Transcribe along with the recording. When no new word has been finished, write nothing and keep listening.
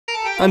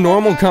A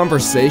normal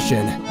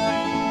conversation.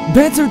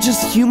 Beds are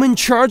just human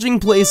charging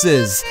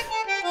places.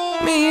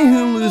 Me,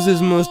 who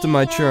loses most of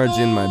my charge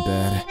in my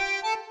bed.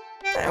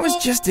 I was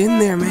just in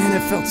there, man,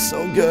 it felt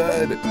so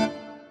good.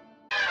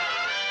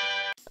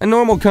 A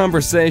normal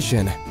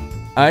conversation.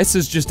 Ice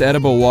is just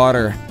edible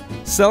water.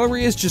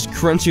 Celery is just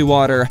crunchy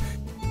water.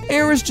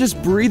 Air is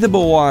just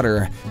breathable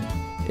water.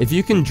 If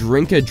you can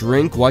drink a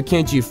drink, why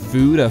can't you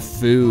food a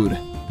food?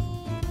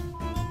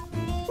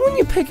 When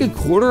you pick a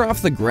quarter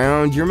off the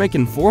ground, you're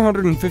making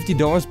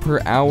 $450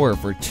 per hour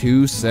for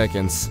 2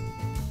 seconds.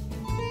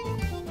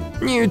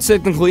 You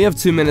technically have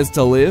 2 minutes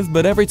to live,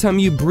 but every time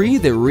you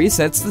breathe, it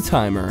resets the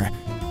timer.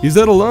 He's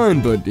out of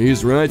line, but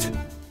he's right.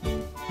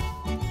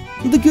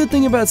 The good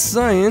thing about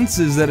science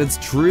is that it's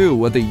true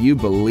whether you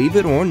believe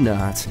it or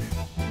not.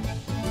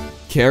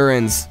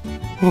 Karens.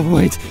 Oh,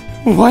 wait,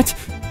 what?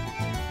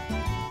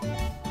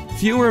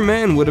 Fewer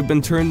men would have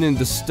been turned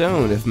into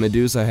stone if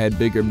Medusa had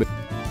bigger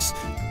boobs.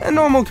 A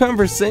normal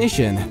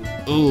conversation.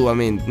 Ooh, I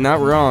mean,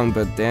 not wrong,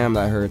 but damn,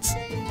 that hurts.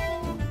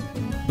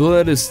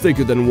 Blood is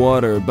thicker than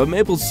water, but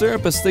maple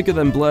syrup is thicker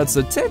than blood,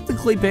 so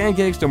technically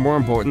pancakes are more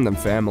important than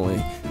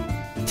family.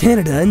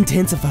 Canada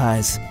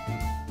intensifies.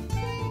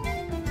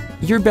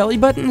 Your belly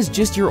button is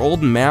just your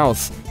old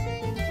mouth.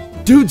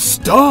 Dude,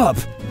 stop!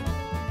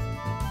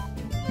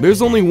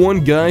 There's only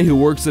one guy who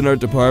works in our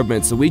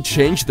department, so we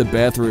changed the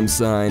bathroom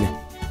sign.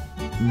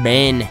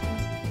 Men.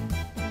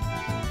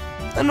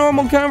 A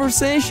normal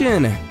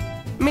conversation.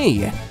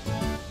 Me.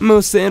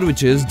 Most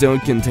sandwiches don't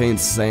contain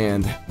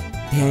sand.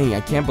 Dang,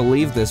 I can't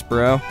believe this,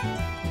 bro.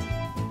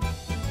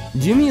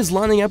 Jimmy is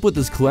lining up with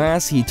his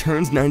class. He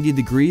turns 90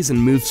 degrees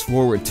and moves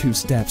forward 2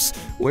 steps.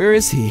 Where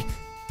is he?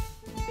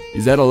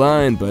 He's out of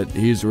line, but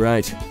he's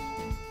right.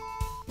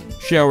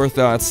 Shower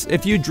thoughts.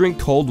 If you drink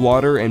cold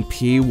water and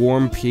pee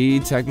warm pee,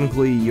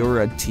 technically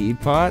you're a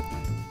teapot?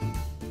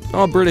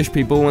 All British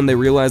people when they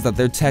realize that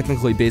they're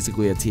technically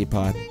basically a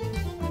teapot.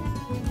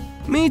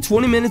 Me,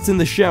 20 minutes in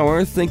the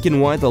shower, thinking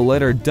why the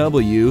letter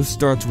W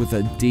starts with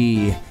a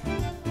D.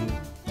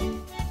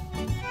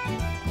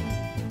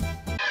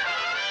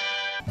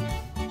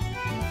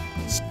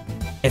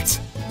 It's.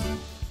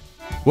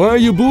 Why are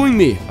you booing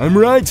me? I'm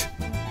right.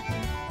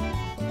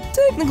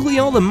 Technically,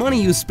 all the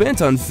money you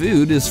spent on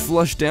food is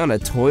flushed down a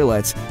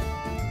toilet.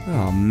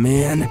 Oh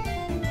man.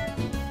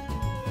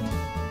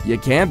 You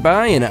can't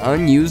buy an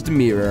unused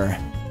mirror.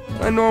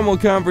 A normal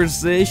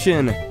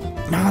conversation.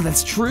 No,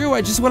 that's true,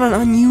 I just want an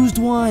unused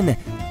one.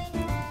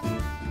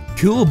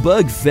 Cool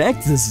bug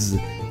fact, this is...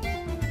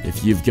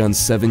 If you've gone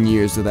 7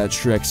 years without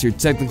Shreks, you're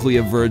technically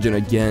a virgin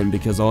again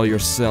because all your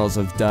cells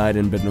have died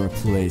and been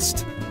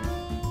replaced.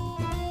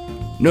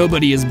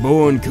 Nobody is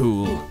born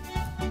cool.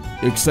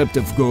 Except,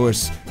 of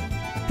course,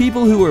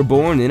 people who were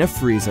born in a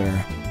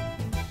freezer.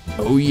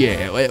 Oh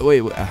yeah,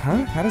 wait,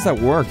 huh? How does that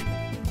work?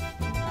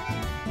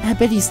 I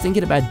bet he's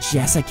thinking about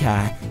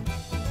Jessica.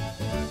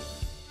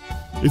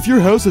 If your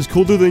house is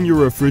colder than your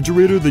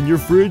refrigerator, then your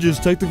fridge is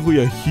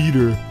technically a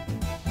heater.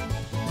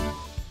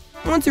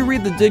 Once you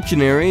read the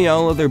dictionary,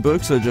 all other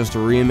books are just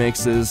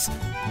remixes.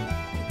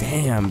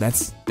 Damn,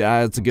 that's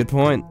a good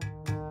point.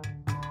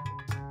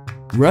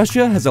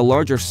 Russia has a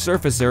larger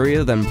surface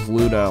area than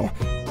Pluto.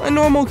 A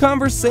normal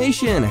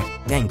conversation.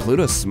 Dang,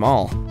 Pluto's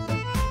small.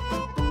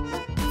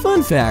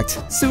 Fun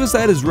fact,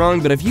 suicide is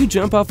wrong, but if you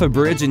jump off a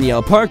bridge and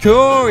yell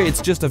parkour,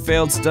 it's just a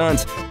failed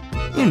stunt.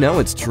 You know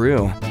it's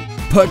true.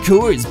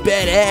 Parkour is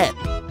bad at.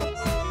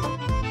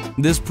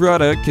 This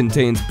product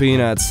contains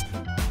peanuts.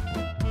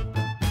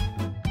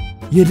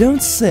 You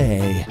don't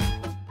say.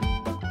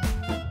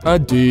 A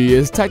D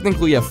is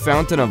technically a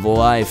fountain of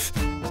life.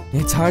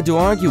 It's hard to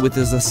argue with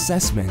his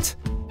assessment.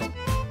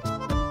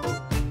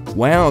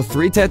 Wow,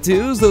 3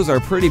 tattoos? Those are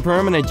pretty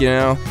permanent, you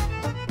know.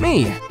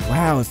 Me,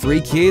 wow,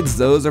 3 kids?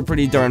 Those are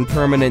pretty darn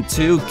permanent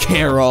too,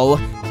 Carol.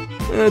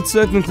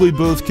 Technically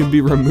both can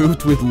be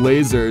removed with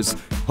lasers.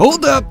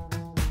 Hold up!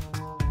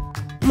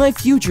 My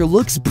future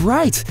looks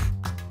bright.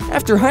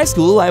 After high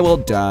school, I will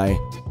die.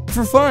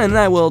 For fun,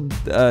 I will,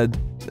 I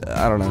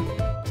don't know.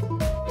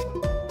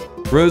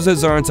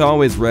 Roses aren't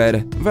always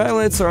red.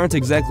 Violets aren't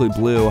exactly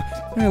blue.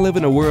 I live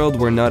in a world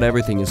where not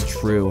everything is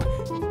true.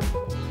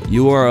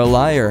 You are a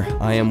liar,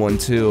 I am one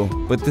too.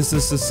 But this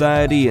is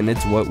society and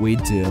it's what we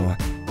do.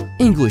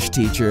 English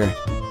teacher.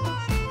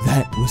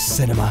 That was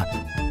cinema.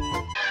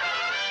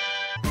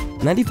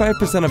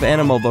 95% of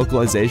animal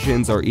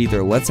vocalizations are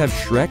either let's have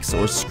Shreks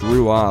or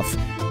screw off.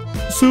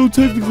 So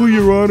technically,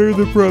 Your Honor,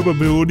 the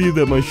probability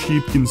that my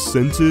sheep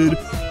consented...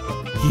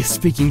 He is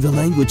speaking the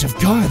language of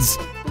gods!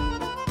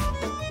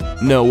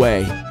 No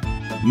way.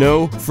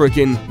 No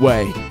frickin'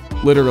 way.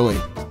 Literally.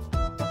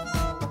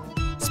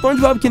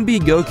 SpongeBob can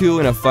beat Goku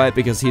in a fight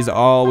because he's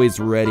always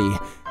ready.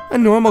 A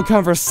normal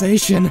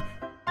conversation.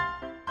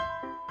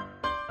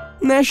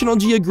 National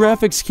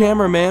Geographic's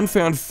cameraman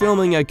found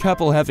filming a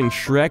couple having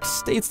Shrek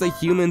states that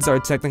humans are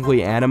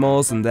technically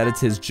animals and that it's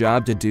his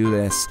job to do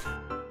this.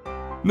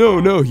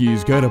 No,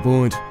 he's got a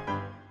point.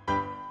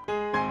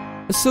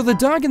 So the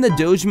dog in the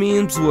Doge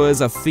memes was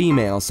a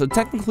female, so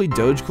technically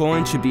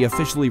Dogecoin should be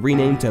officially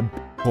renamed to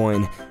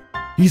Bitcoin.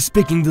 He's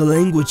speaking the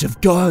language of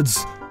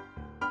gods.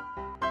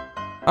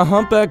 A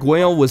humpback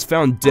whale was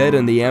found dead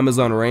in the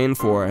Amazon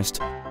rainforest.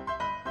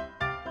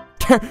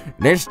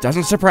 This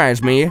doesn't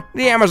surprise me.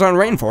 The Amazon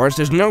rainforest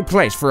is no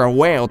place for a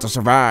whale to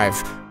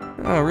survive.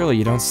 Oh, really,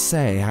 you don't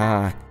say,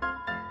 huh?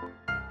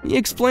 He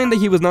explained that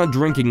he was not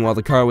drinking while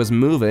the car was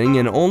moving,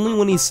 and only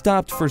when he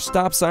stopped for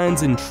stop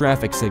signs and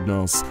traffic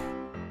signals.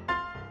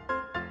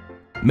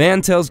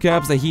 Man tells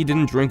cops that he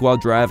didn't drink while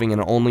driving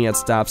and only at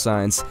stop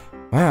signs.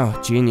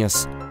 Wow,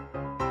 genius.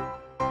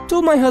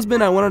 Told my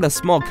husband I wanted a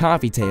small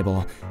coffee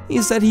table.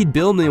 He said he'd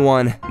build me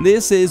one.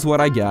 This is what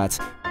I got.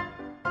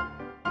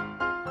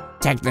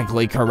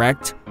 Technically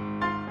correct.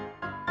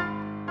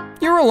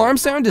 Your alarm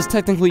sound is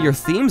technically your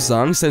theme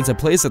song since it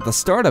plays at the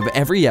start of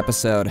every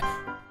episode.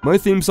 My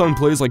theme song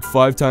plays like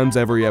 5 times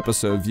every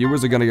episode.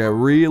 Viewers are gonna get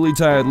really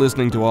tired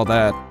listening to all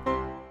that.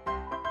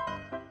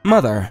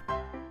 Mother,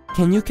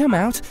 can you come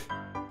out?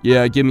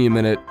 Yeah, give me a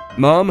minute.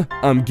 Mom,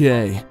 I'm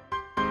gay.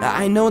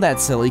 I know that,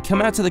 silly.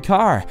 Come out to the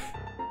car.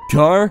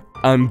 Car,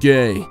 I'm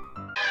gay.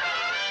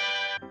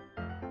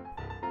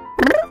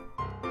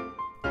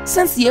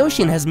 Since the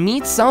ocean has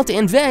meat, salt,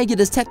 and veg, it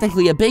is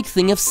technically a big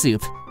thing of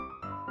soup.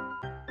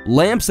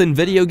 Lamps in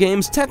video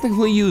games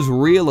technically use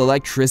real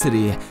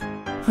electricity.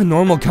 A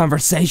normal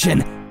conversation.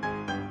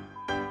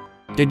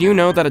 Did you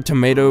know that a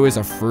tomato is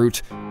a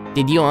fruit?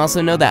 Did you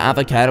also know that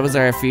avocados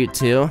are a fruit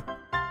too?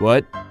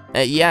 What?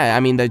 Yeah, I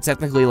mean, they're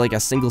technically like a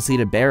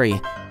single-seeded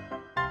berry.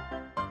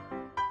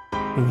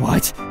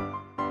 What?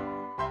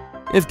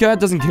 If God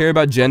doesn't care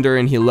about gender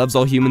and he loves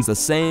all humans the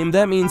same,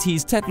 that means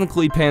he's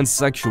technically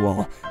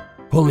pansexual.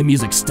 Holy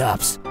music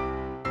stops.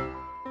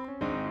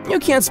 You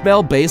can't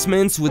spell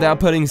basements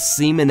without putting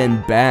semen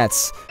in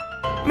bats.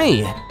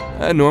 Me,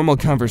 a normal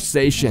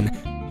conversation.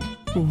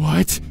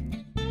 What?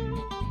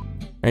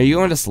 Are you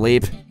going to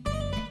sleep?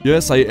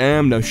 Yes, I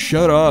am. Now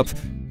shut up.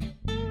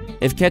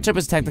 If ketchup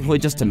is technically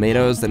just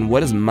tomatoes, then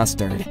what is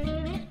mustard?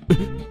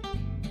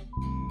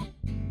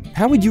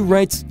 How would you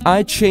write,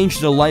 "I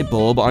changed a light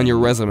bulb" on your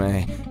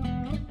resume?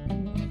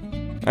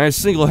 I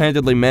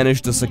single-handedly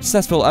managed a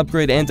successful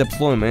upgrade and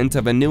deployment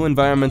of a new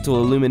environmental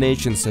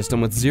illumination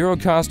system with 0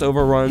 cost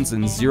overruns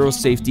and 0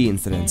 safety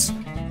incidents.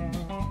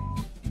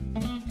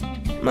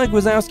 Mike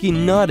Wazowski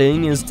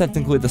nodding is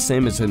technically the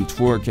same as him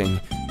twerking.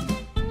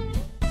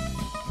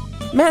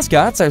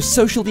 Mascots are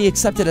socially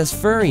accepted as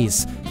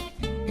furries.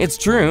 It's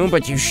true,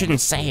 but you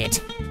shouldn't say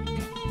it.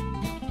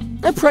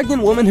 A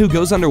pregnant woman who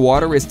goes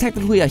underwater is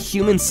technically a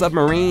human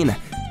submarine.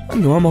 A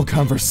normal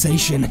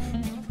conversation.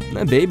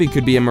 That baby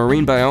could be a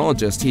marine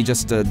biologist, he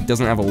just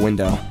doesn't have a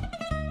window.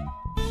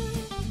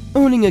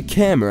 Owning a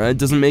camera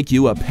doesn't make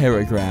you a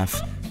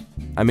paragraph.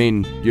 I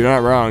mean, you're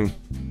not wrong.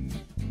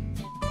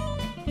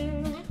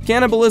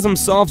 Cannibalism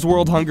solves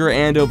world hunger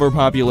and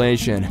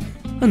overpopulation.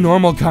 A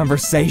normal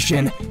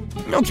conversation.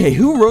 Okay,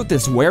 who wrote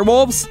this,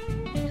 werewolves?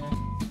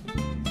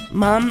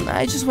 Mom,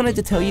 I just wanted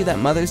to tell you that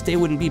Mother's Day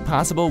wouldn't be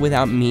possible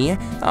without me.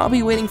 I'll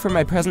be waiting for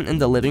my present in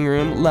the living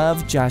room.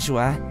 Love,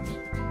 Joshua.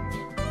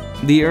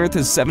 The Earth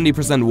is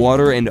 70%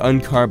 water and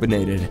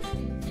uncarbonated.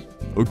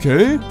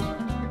 Okay?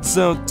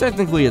 So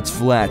technically it's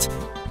flat.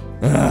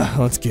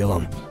 Let's kill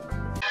him.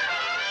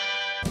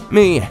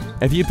 Me,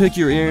 if you pick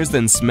your ears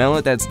then smell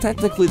it, that's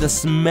technically the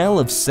smell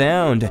of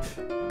sound.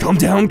 Calm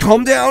down,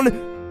 calm down!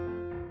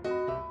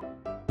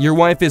 Your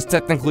wife is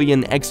technically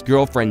an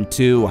ex-girlfriend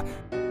too.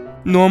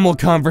 Normal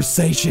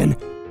conversation.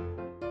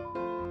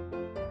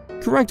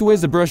 Correct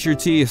ways to brush your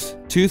teeth: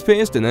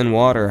 toothpaste and then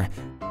water.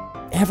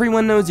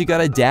 Everyone knows you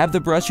gotta dab the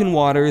brush in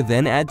water,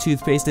 then add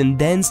toothpaste, and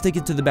then stick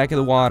it to the back of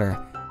the water.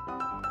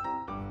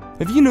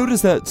 Have you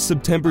noticed that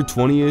September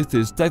 20th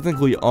is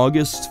technically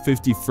August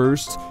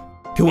 51st?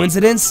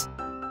 Coincidence?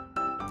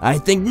 I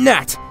think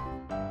not.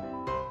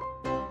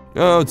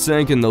 Oh, it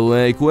sank in the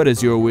lake. What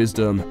is your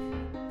wisdom?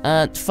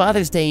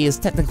 Father's Day is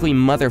technically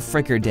Mother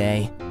Fricker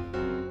Day.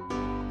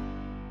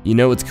 You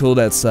know it's cold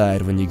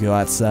outside when you go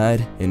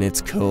outside, and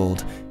it's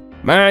cold.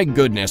 My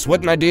goodness,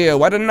 what an idea.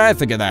 Why didn't I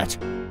think of that?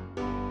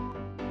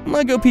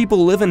 Lego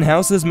people live in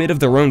houses made of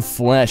their own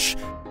flesh.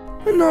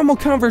 A normal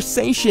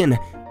conversation.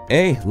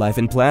 Hey, life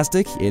in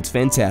plastic, it's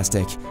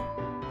fantastic.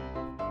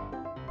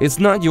 It's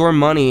not your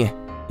money,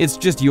 it's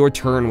just your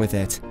turn with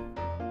it.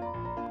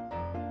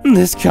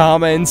 This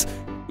comment.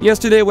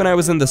 Yesterday when I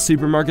was in the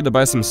supermarket to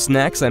buy some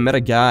snacks, I met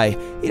a guy.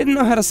 He didn't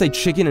know how to say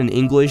chicken in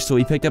English, so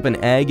he picked up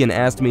an egg and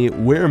asked me,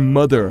 "Where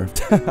mother?"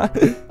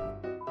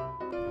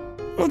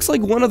 Looks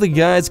like one of the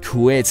guys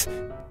quit.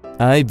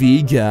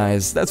 IB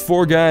guys, that's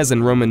 4 guys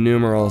in Roman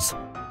numerals.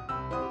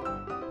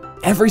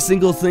 Every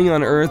single thing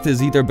on Earth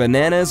is either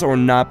bananas or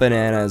not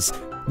bananas.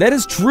 That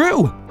is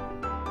true!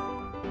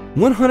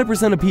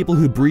 100% of people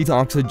who breathe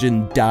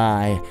oxygen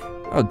die.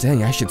 Oh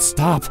dang, I should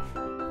stop.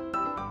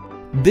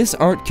 This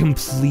art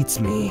completes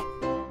me.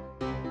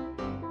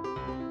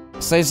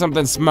 Say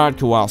something smart,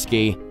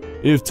 Kowalski.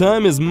 If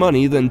time is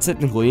money, then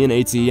technically an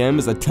ATM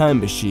is a time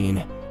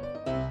machine.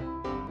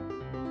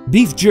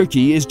 Beef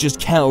jerky is just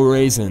cow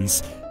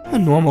raisins. A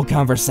normal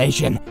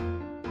conversation.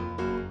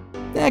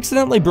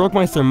 accidentally broke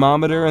my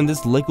thermometer and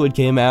this liquid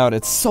came out.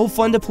 It's so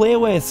fun to play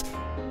with.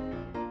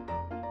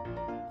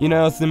 You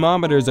know,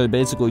 thermometers are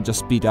basically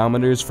just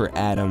speedometers for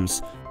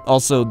atoms.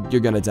 Also, you're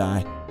gonna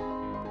die.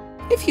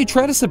 If you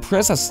try to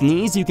suppress a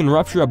sneeze, you can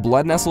rupture a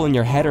blood vessel in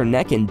your head or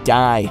neck and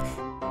die.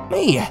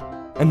 Me,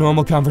 a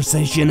normal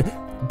conversation.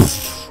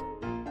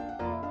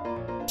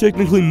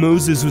 Technically,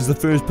 Moses was the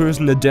first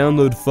person to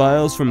download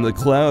files from the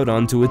cloud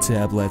onto a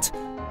tablet.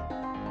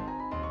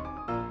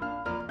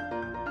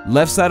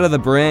 Left side of the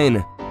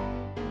brain.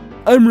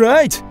 I'm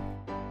right!